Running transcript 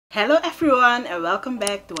Hello everyone and welcome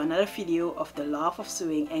back to another video of the love of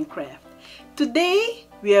sewing and craft. Today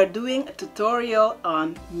we are doing a tutorial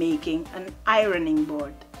on making an ironing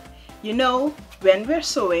board. You know, when we're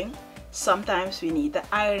sewing, sometimes we need the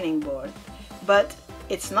ironing board, but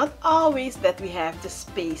it's not always that we have the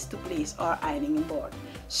space to place our ironing board.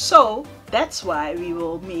 So that's why we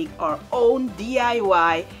will make our own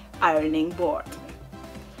DIY ironing board.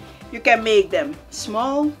 You can make them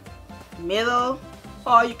small, middle,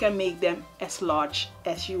 or you can make them as large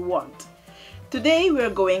as you want. Today we're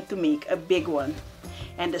going to make a big one,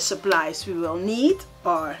 and the supplies we will need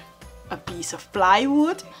are a piece of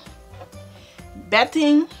plywood,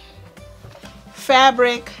 batting,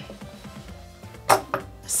 fabric,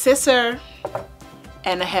 scissor,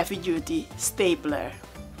 and a heavy-duty stapler.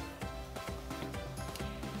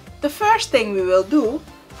 The first thing we will do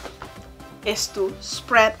is to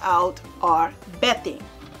spread out our batting.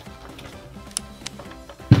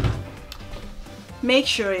 Make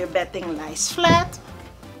sure your batting lies flat,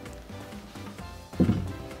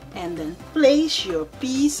 and then place your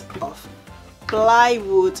piece of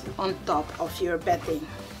plywood on top of your batting.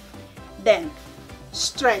 Then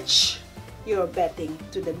stretch your batting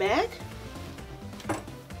to the back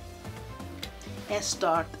and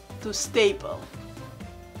start to staple.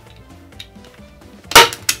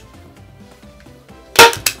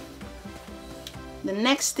 The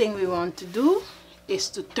next thing we want to do is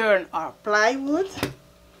to turn our plywood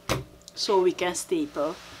so we can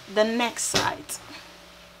staple the next side.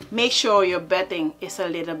 Make sure your batting is a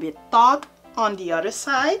little bit taut on the other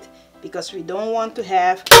side because we don't want to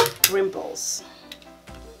have ripples.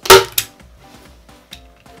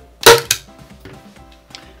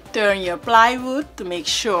 Turn your plywood to make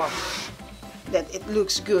sure that it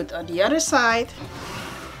looks good on the other side,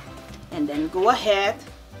 and then go ahead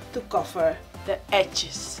to cover the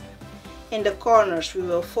edges. In the corners we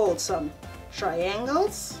will fold some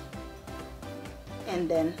triangles and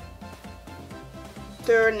then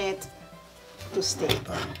turn it to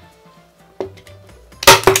staple.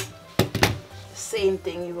 The same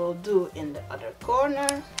thing you will do in the other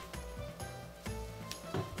corner.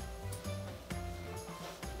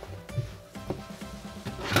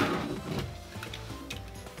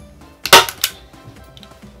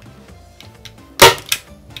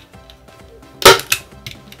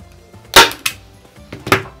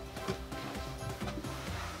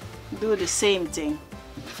 Do the same thing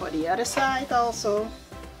for the other side also.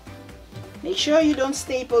 Make sure you don't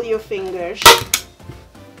staple your fingers.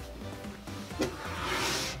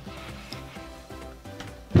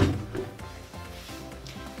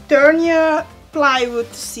 Turn your plywood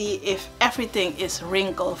to see if everything is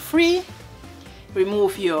wrinkle free.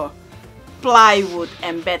 Remove your plywood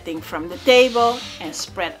and batting from the table and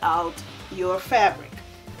spread out your fabric.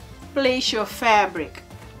 Place your fabric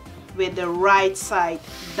with the right side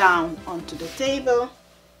down onto the table,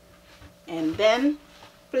 and then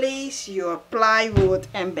place your plywood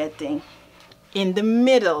and batting in the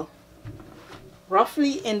middle,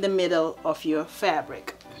 roughly in the middle of your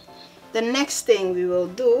fabric. The next thing we will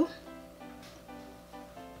do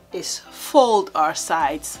is fold our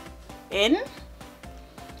sides in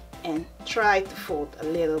and try to fold a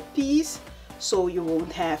little piece so you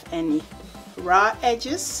won't have any raw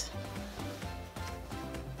edges.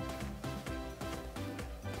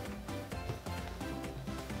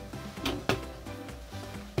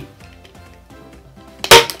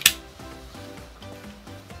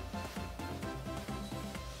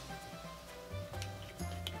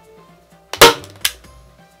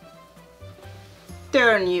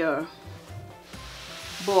 Turn your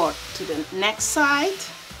board to the next side,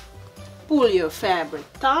 pull your fabric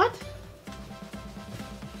taut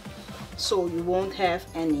so you won't have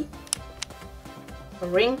any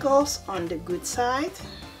wrinkles on the good side.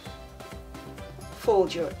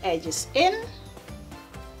 Fold your edges in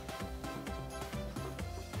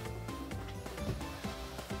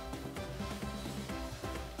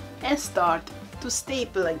and start to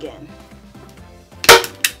staple again.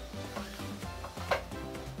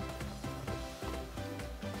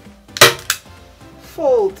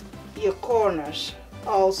 Fold your corners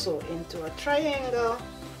also into a triangle.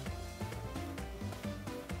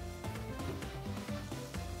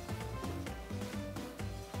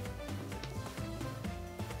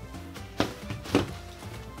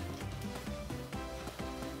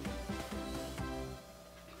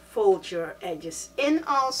 Fold your edges in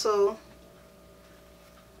also,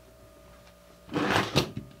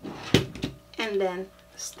 and then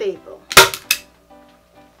staple.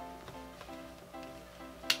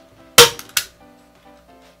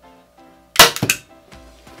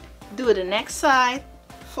 Do the next side,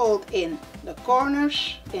 fold in the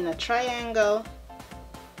corners in a triangle,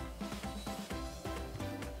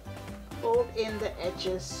 fold in the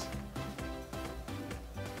edges,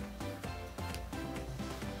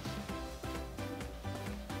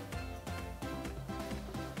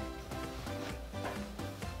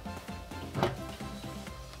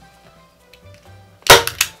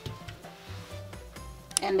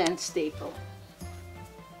 and then staple.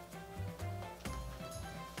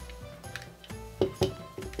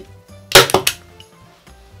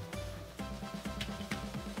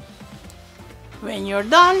 When you're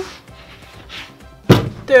done,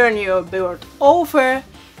 turn your board over,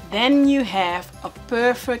 then you have a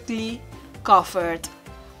perfectly covered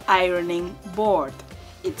ironing board.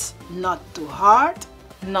 It's not too hard,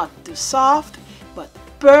 not too soft, but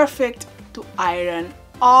perfect to iron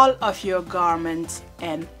all of your garments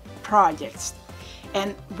and projects.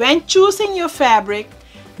 And when choosing your fabric,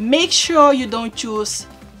 make sure you don't choose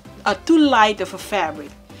a too light of a fabric,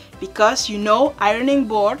 because you know ironing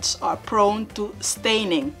boards are prone to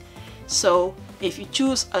staining. So if you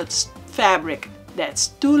choose a fabric that's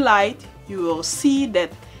too light, you will see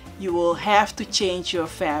that you will have to change your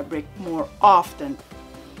fabric more often.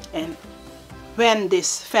 And when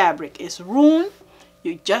this fabric is ruined,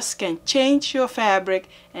 you just can change your fabric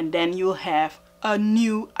and then you'll have a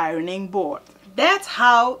new ironing board. That's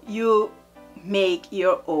how you make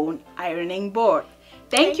your own ironing board.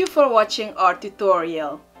 Thank you for watching our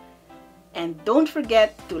tutorial. And don't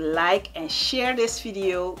forget to like and share this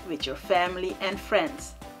video with your family and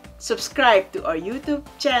friends. Subscribe to our YouTube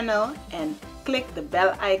channel and click the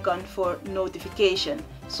bell icon for notification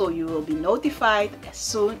so you will be notified as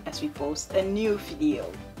soon as we post a new video.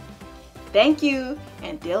 Thank you.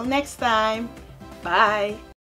 Until next time. Bye.